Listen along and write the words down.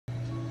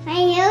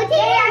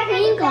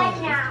crinkles.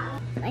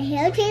 My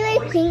hair tastes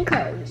like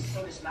crinkles.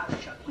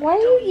 Why are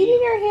you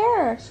eating your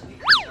hair?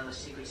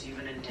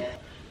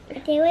 I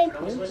taste like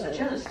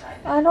crinkles.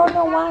 I don't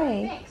know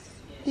why.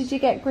 Did you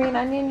get green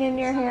onion in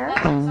your hair?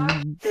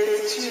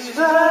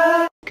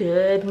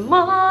 Good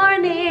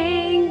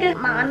morning.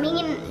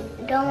 Mommy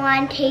don't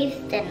want to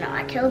taste the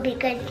nacho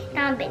because she's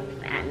not a big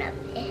fan of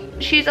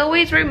it. She's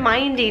always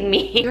reminding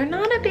me. You're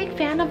not a big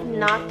fan of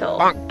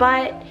natto,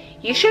 but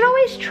you should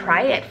always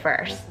try it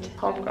first.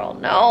 Homegirl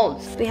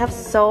knows. We have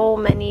so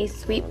many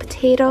sweet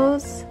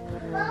potatoes.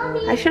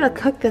 Mommy. I should have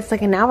cooked this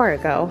like an hour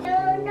ago.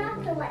 No,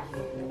 not the white.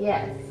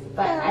 Yes,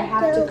 but I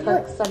have to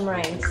cook some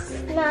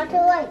rice. Not the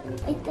white.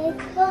 I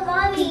think. Well,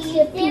 Mommy,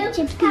 pizza.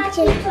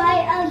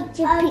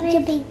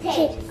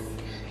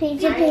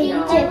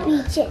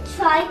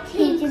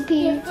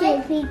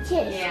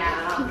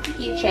 Yeah.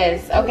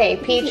 Peaches. Okay,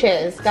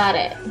 peaches. Got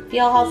it.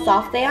 Feel how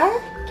soft they are?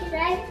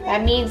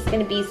 That means it's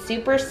gonna be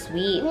super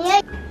sweet.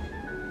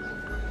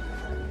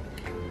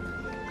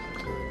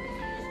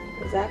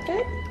 Is that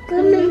good?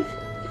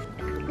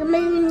 Give me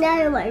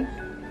another one.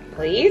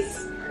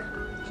 Please?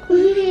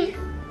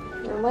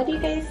 What do you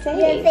guys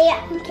say?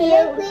 Can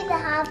you please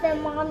have it,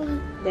 Mommy?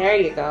 There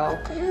you go.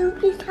 Can you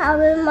please have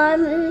it,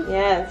 Mommy?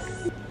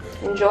 Yes.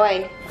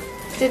 Enjoy.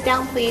 Sit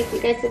down, please. You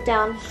guys sit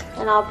down,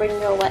 and I'll bring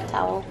you a wet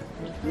towel.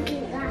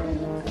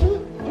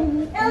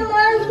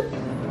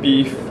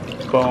 Beef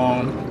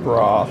bone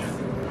broth.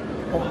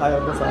 Ohio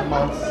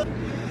gozaimasu.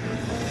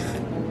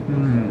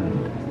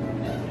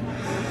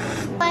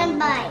 One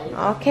bite.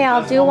 Okay,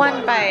 I'll do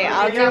one bite.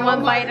 I'll do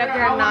one bite of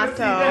your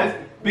natto.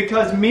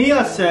 Because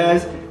Miya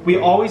says we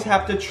always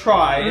have to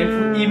try,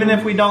 even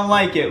if we don't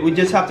like it. We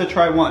just have to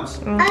try once.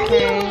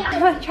 Okay. I'm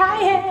gonna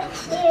try it.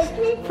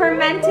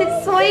 Fermented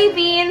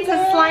soybeans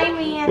is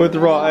slimy. With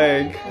raw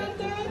egg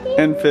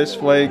and fish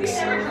flakes,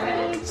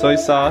 soy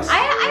sauce.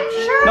 I'm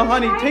sure. No,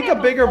 honey, take a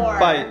bigger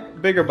bite.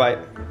 Bigger bite.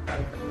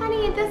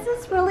 Honey, this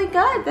is really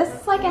good. This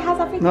is like it has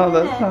everything No, in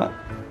that's it. not.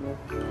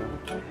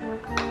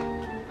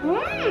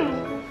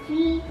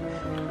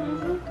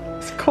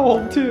 It's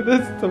cold too.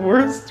 That's the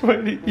worst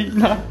way to eat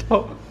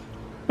natto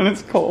when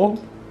it's cold.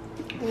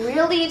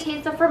 Really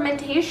taste the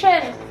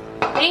fermentation.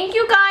 Thank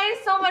you guys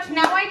so much.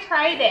 Now I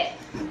tried it.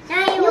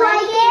 Now you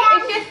like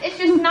it? It's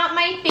just not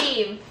my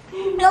fave.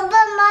 No,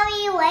 but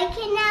Mommy, you like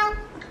it now?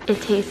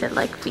 It tasted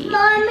like feet.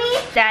 Mommy?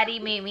 Daddy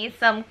made me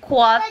some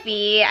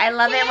coffee. I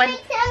love it when...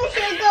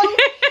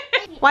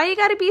 Why you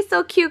gotta be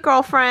so cute,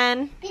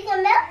 girlfriend?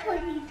 Because milk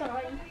pudding's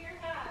on.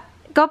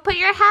 Go put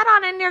your hat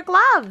on and your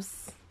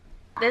gloves.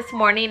 This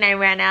morning I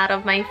ran out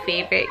of my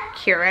favorite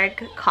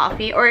Keurig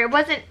coffee. Or it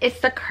wasn't, it's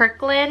the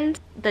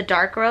Kirkland, the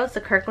dark roast.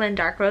 The Kirkland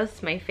dark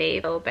roast, my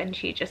fave. Oh,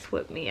 Benji just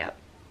whipped me up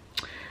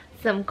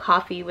some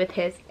coffee with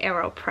his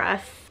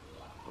AeroPress.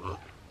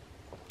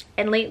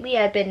 And lately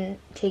I've been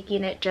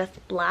taking it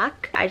just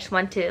black. I just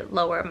want to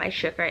lower my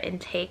sugar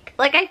intake.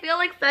 Like I feel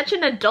like such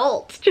an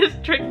adult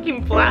just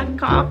drinking black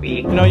coffee.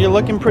 You know, you're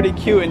looking pretty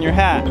cute in your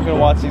hat. I'm gonna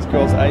watch these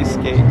girls ice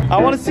skate.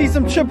 I wanna see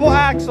some triple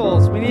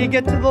axles. We need to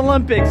get to the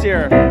Olympics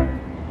here.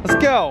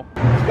 Let's go.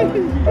 Look at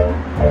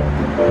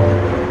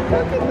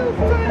those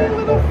tiny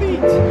little feet.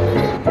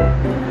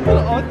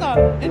 Oh, it's not,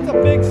 it's a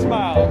big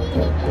smile.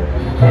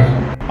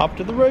 Off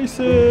to the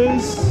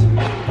races.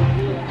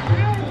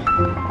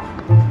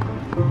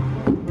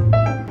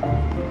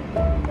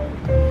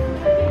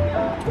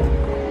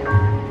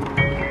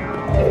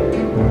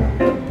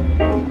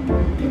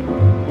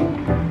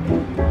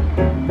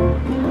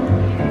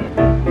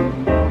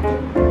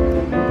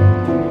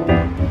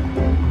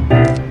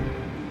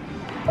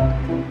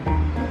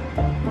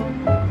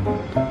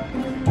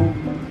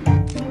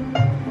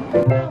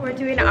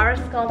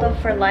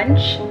 For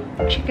lunch,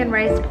 chicken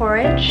rice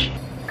porridge.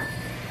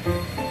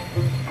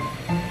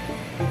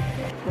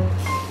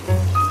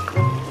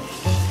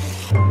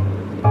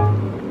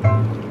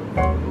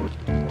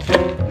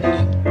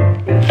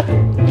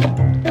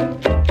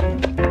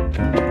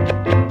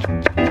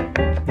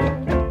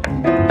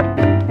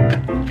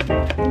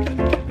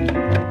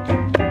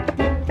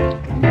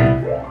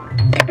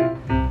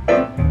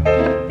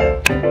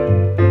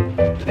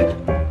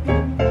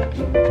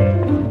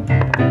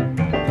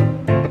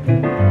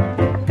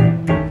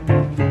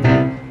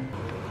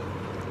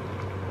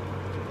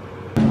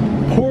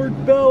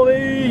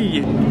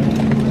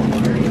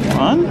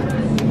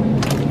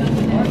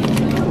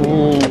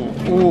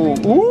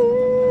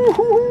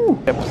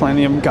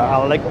 Plenty of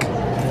garlic,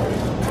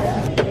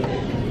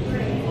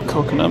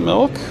 coconut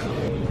milk.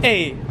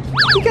 Hey,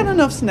 we got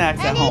enough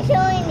snacks at home.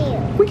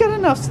 We got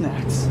enough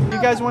snacks.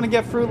 You guys want to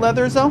get fruit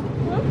leathers though?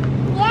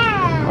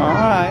 Yeah. All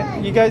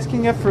right, you guys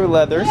can get fruit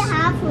leathers.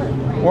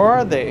 Where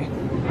are they?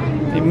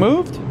 They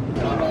moved?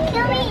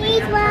 Can we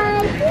eat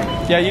one?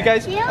 Yeah, you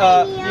guys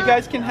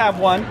can have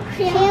one,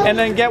 and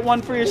then get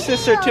one for your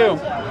sister too.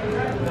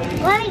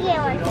 Let me get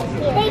one.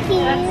 Thank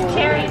you. That's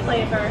cherry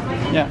flavor.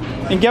 Yeah,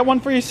 and get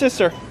one for your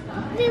sister.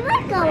 We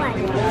would go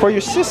one. For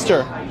your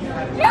sister.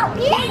 No,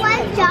 we didn't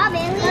want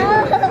strawberry.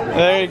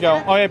 There you go.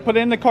 Okay, put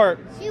it in the cart.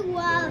 She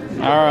loves.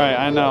 All right,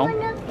 I know.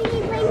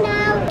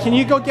 can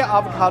you go get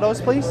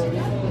avocados, please?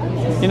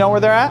 You know where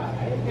they're at?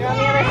 You're on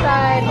the other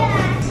side.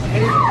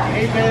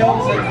 8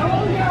 bales.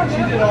 She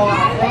did all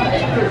that.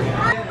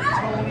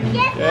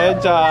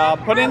 Good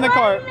job. Put it in the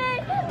cart.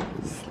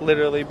 It's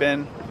literally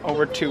been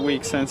over 2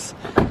 weeks since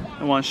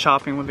I went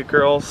shopping with the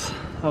girls.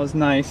 That was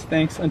nice.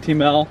 Thanks, Auntie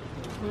Mel.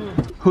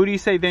 Who do you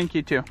say thank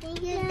you to?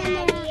 Thank you,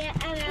 Daddy.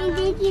 And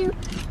did you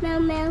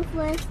Mel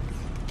first?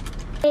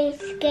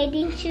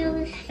 Skating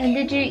shoes. And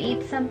did you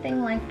eat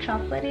something like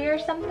chocolatey or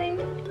something?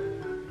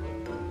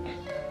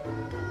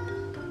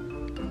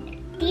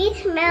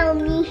 These smell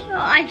me. Oh,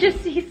 I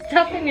just see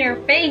stuff in your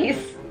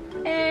face.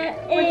 What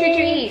did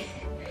you eat?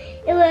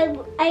 It was,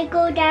 I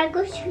go down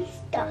grocery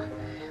store.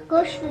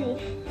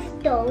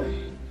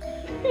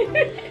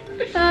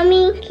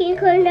 Mommy, can you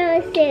come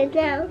downstairs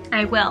now?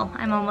 I will.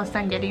 I'm almost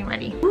done getting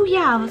ready. Oh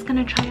yeah, I was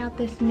gonna try out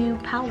this new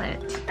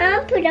palette.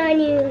 I'll put on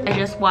you. I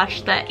just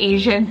watched the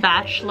Asian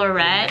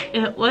Bachelorette.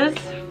 It was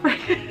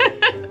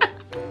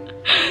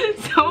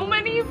so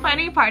many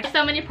funny parts.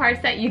 So many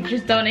parts that you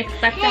just don't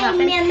expect to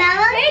happen. Hey,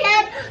 Mama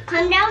said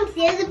come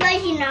downstairs,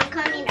 but she's not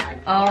coming out.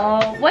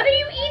 Oh, what are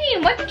you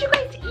eating? What did you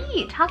guys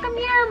eat? How come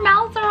your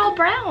mouths are all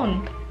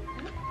brown?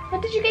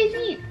 What did you guys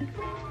eat?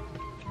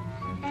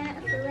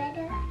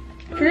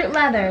 Fruit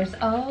leathers.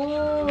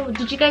 Oh,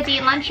 did you guys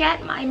eat lunch yet?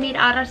 I made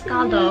arroz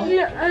caldo.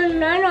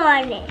 None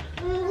on it.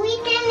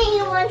 We didn't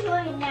eat lunch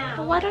right now.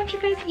 Well, why don't you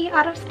guys eat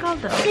arroz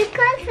caldo?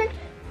 Because it's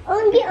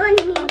only on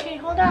me. Okay,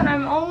 hold on.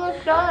 I'm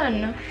almost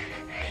done.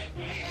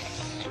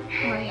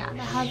 Oh yeah,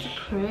 that has a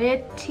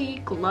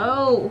pretty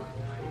glow.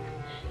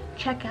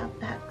 Check out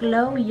that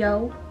glow,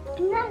 yo.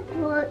 Not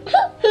good.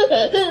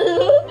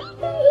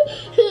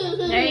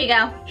 There you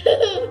go.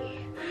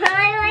 I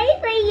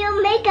like when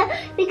you make a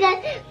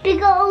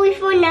because always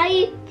for now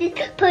you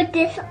just put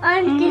this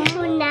on this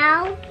one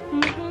now.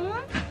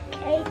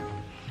 Okay.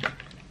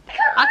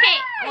 Okay,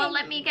 well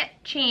let me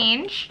get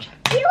changed.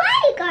 You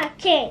already got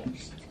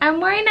changed. I'm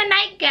wearing a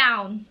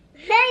nightgown.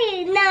 No,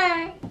 you're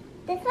not.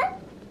 This one?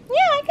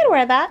 Yeah, I could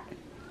wear that.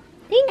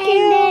 Thank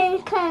you. And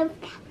then come.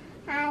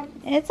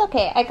 It's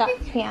okay, I got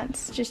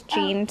pants, just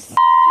jeans.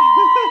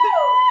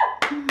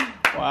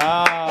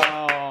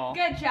 Wow.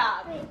 Good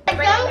job.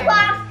 Don't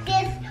cross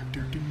this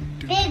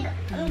big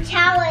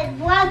tower.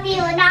 One thing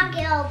will knock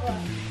it over.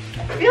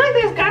 I feel like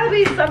there's gotta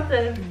be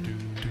something.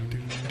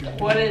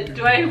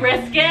 Do I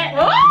risk it?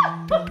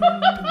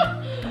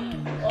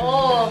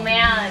 Oh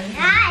man.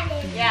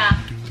 Yeah.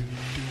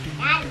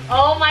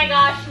 Oh my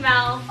gosh,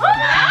 Mel.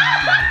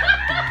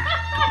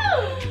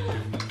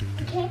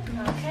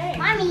 Okay.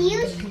 Mommy,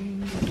 you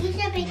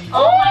should be.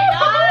 Oh my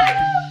gosh.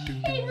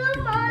 Hey, good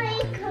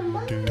morning. Come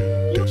on.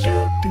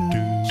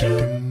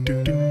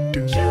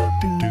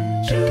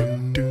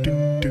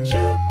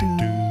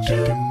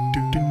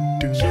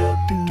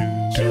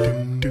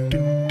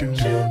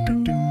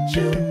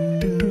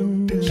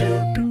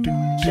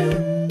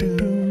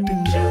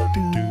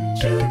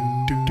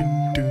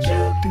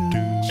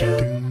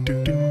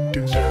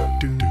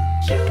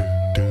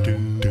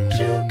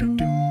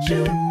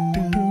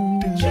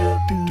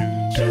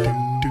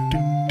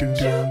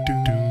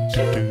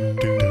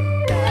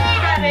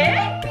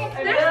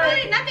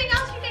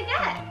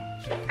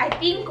 I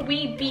think we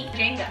beat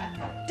Jenga.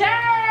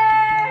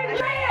 Dang!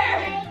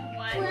 Where?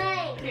 1,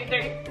 2, 3.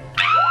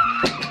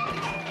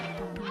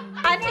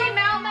 Auntie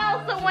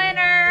Mel's the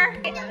winner.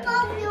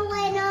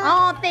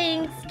 Oh,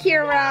 thanks,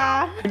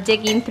 Kiera. We're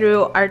digging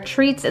through our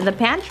treats in the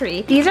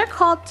pantry. These are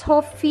called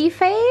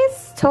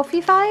toffifees,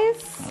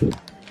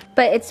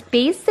 but it's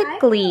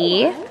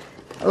basically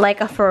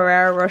like a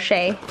Ferrero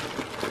Rocher.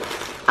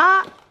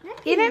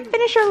 You didn't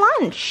finish your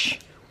lunch.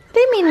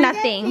 They mean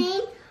nothing.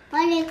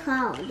 What are they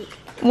called?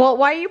 Well,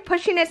 why are you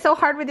pushing it so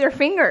hard with your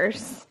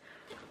fingers?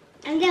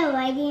 I'm gonna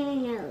write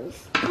in your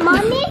nose.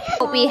 Mommy?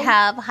 We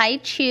have high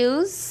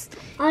chews.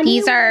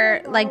 These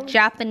are like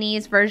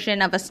Japanese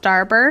version of a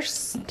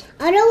Starburst.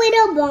 Are the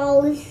little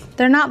balls?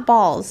 They're not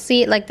balls.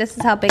 See, like this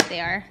is how big they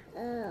are.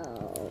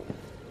 Oh.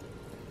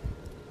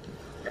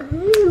 But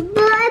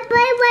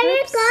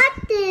I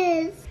got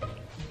this.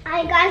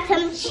 I got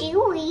some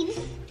chewies.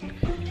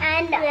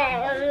 And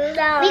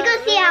we can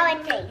see how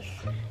it tastes.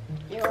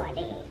 You want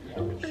it?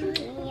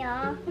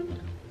 Yeah.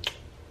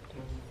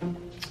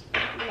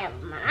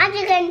 No, I'm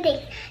just gonna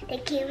take the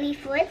kiwi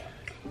fruit.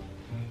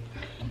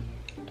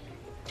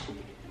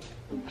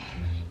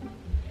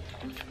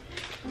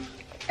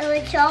 It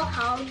was so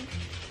hard,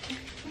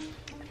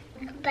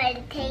 but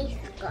it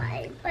tastes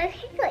good. What is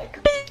it like?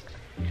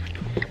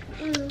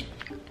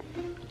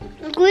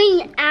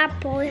 Green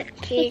apple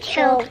tastes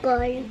so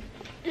good.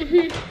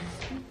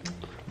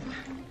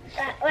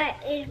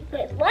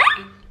 What?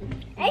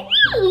 I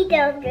didn't eat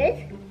all this.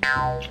 I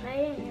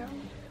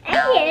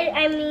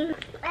didn't know.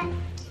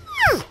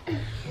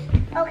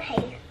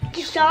 Okay.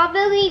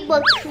 Strawberry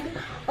looks.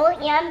 Oh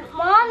yeah,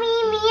 Mommy,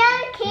 Mia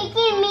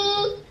kicking me.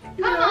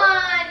 Come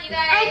on, you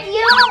guys. And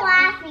you're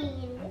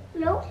laughing.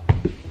 Nope.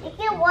 If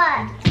it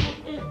was.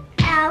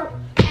 Ow,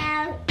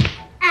 ow,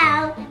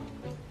 ow,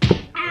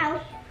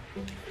 ow.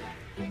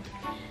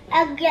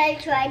 I'm gonna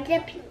try the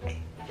pink.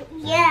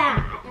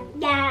 Yeah.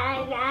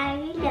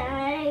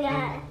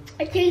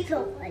 It tastes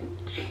so good.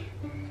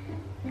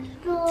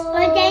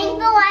 Well, thanks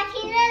for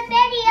watching this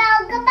video.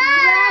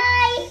 Goodbye.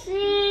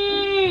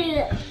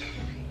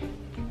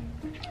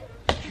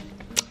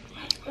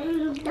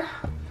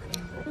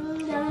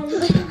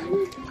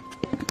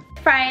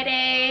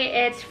 Friday.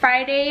 It's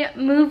Friday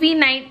movie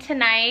night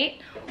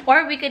tonight.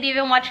 Or we could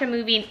even watch a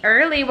movie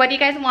early. What do you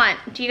guys want?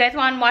 Do you guys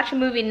want to watch a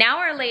movie now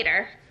or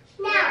later?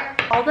 Now.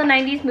 All the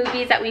 90s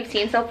movies that we've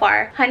seen so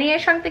far. Honey, I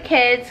Shrunk the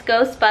Kids,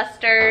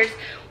 Ghostbusters,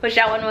 which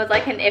that one was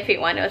like an iffy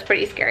one. It was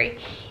pretty scary.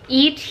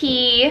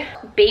 E.T.,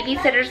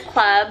 Babysitter's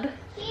Club,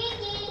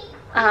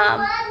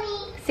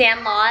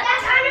 Sandlot.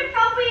 That's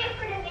inappropriate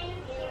for the baby.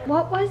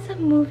 What was a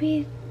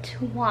movie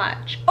to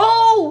watch?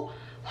 Oh,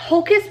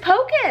 Hocus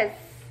Pocus.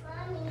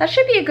 That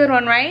should be a good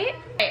one, right?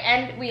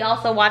 And we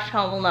also watched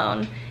Home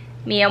Alone.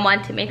 Mia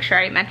wanted to make sure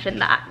I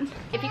mentioned that.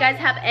 If you guys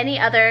have any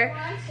other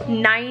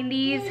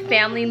 90s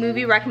family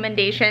movie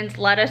recommendations,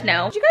 let us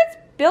know. Did you guys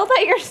build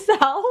that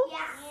yourself?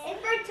 Yeah,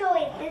 it's for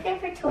toys. It's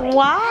for toys.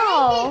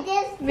 Wow. I did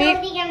this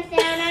building and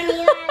stand on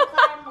you and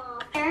climb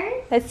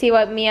off. Let's see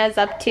what Mia's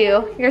up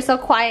to. You're so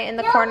quiet in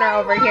the corner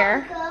over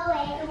here.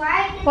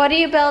 What are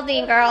you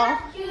building, girl?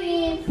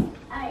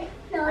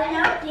 No, I'm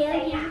not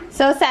building.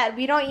 So sad.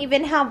 We don't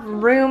even have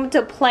room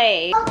to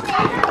play.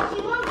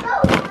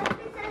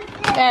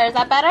 There, is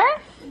that better?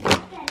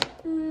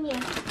 Yeah.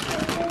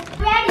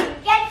 Ready,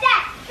 get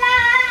set, go!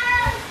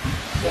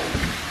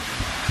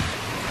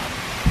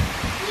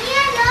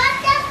 Mia, not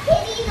just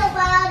kidding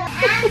about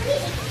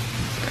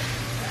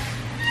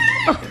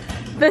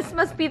Auntie. This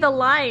must be the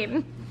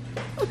line.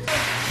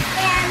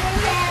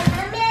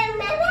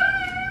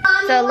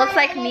 So it looks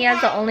like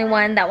Mia's the only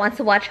one that wants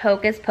to watch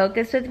Hocus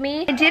Pocus with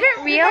me. I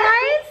didn't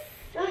realize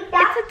it's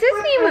a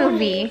Disney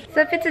movie.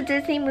 So if it's a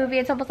Disney movie,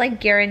 it's almost like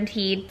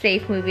guaranteed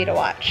safe movie to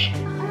watch.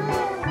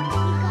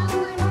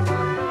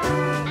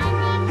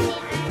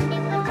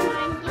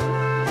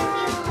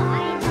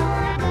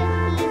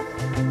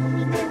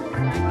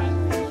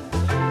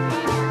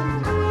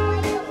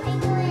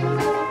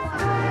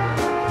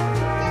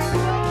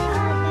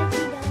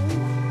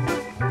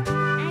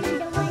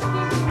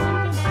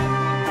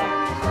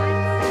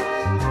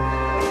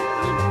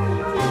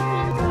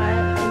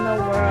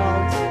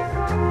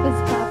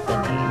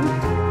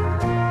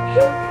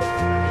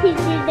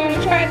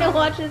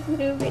 Watch this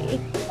movie.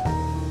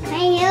 My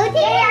hair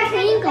tastes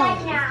like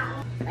Pringles.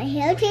 My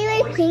hair tastes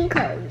like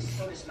Pringles.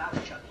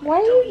 Why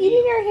are you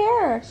eating your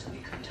hair?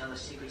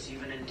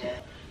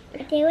 I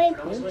taste like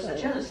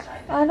Pringles.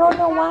 I don't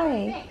know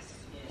why.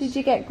 Did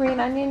you get green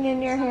onion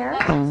in your hair?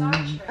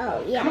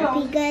 Oh yeah,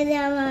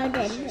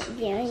 because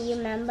do you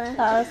remember?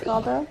 That was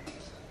called a?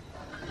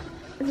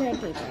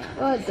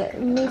 What is it?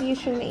 Maybe you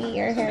shouldn't eat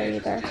your hair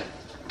either.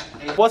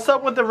 What's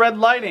up with the red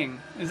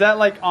lighting? Is that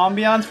like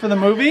ambiance for the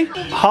movie?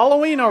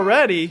 Halloween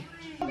already?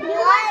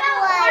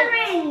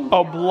 Bloodlight.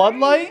 Oh,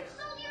 bloodlight?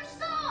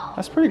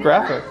 That's pretty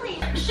graphic.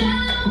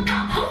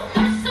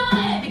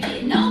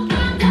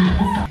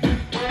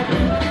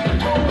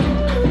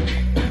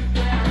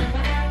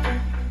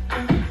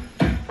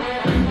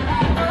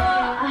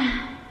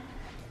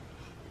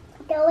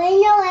 The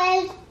window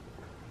is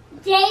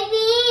JB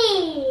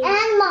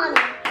and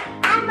Mommy.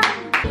 And Mommy.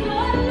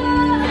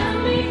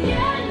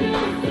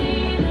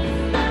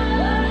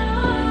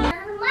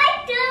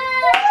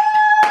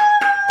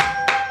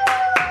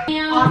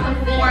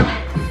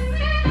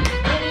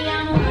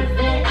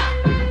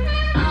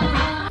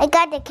 I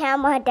got the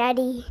camera,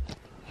 Daddy.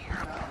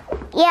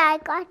 Yeah, I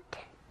got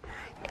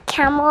the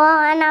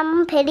camera and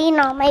I'm putting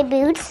on my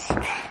boots.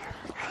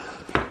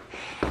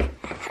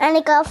 And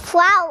I got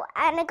flour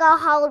and I got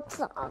hot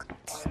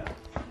socks.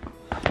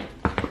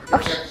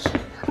 Okay.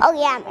 Oh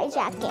yeah, my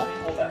jacket.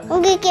 I'm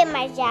gonna get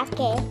my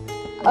jacket.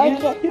 Yeah,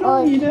 you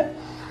don't need it.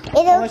 It's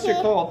Unless okay.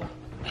 you're cold.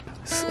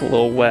 It's a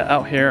little wet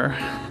out here.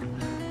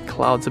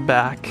 Clouds are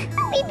back.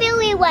 Happy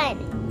Billy one.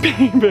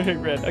 Very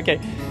red. Okay,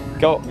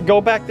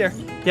 go back there.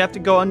 You have to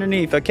go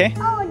underneath, okay?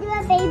 Oh, do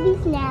have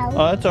babies now.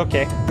 Oh, that's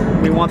okay.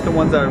 We want the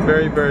ones that are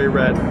very, very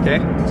red, okay?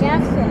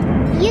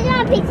 Justin, you're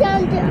gonna pick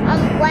some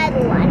red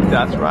ones.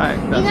 That's right.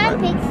 You're gonna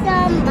pick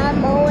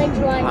some orange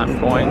ones. I'm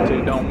going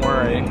to, don't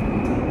worry.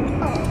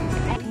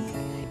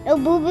 The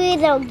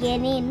blueberries are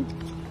getting.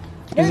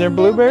 Is there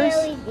blueberries?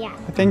 Yeah.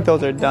 I think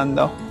those are done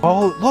though.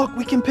 Oh, look,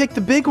 we can pick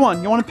the big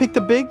one. You want to pick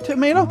the big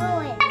tomato?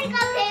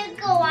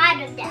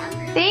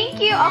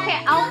 Thank you.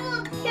 Okay,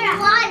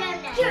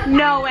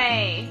 no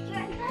way.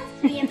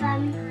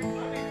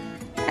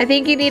 I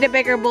think you need a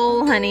bigger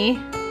bowl, honey.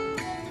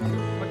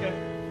 Okay.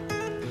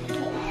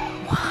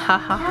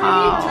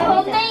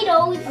 Wow.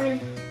 Tomatoes.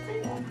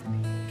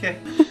 Okay.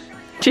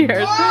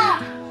 Cheers.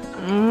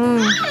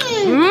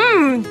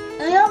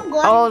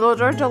 Oh,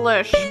 those are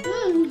delish.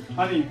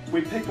 Honey,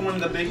 we picked one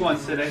of the big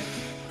ones today.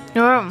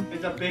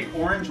 It's a big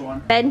orange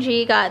one.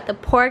 Benji got the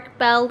pork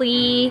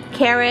belly,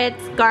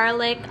 carrots,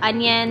 garlic,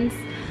 onions,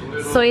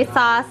 soy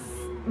sauce,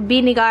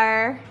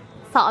 vinegar,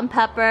 salt and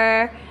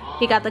pepper.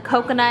 He got the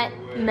coconut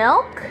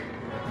milk.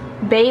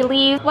 Bay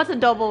leaves. What's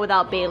adobo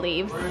without bay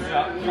leaves?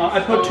 Yeah, I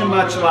put too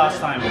much last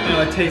time. You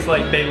know, it tastes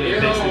like bay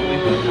leaf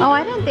basically. Oh,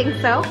 I didn't think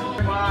so.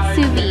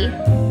 Sous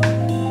vide.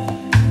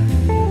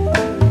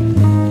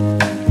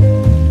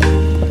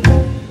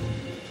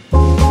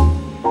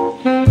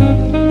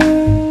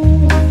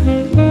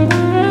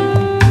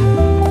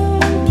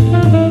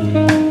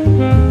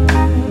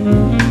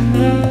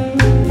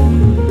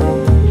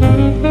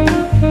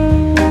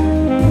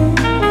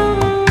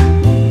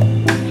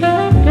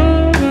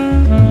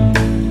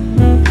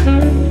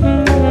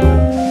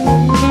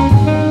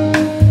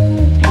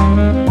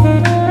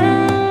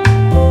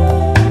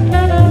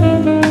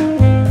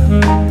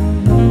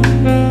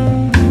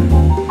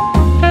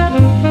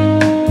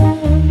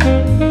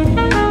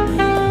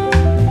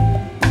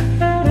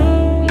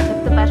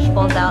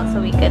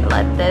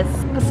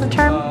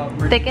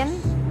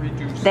 Thicken?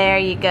 Reduce. There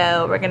you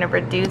go. We're gonna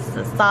reduce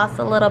the sauce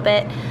a little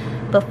bit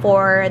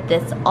before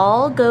this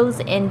all goes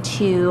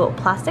into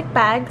plastic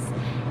bags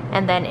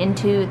and then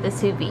into the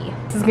sous vide.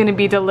 This is gonna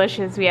be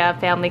delicious. We have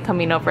family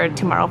coming over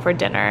tomorrow for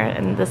dinner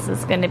and this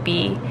is gonna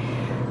be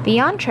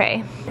the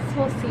entree.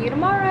 We'll see you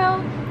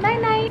tomorrow.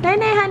 Night night. Night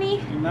night,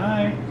 honey.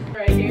 Night.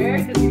 Right here,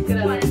 because you're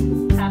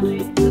gonna tap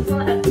it.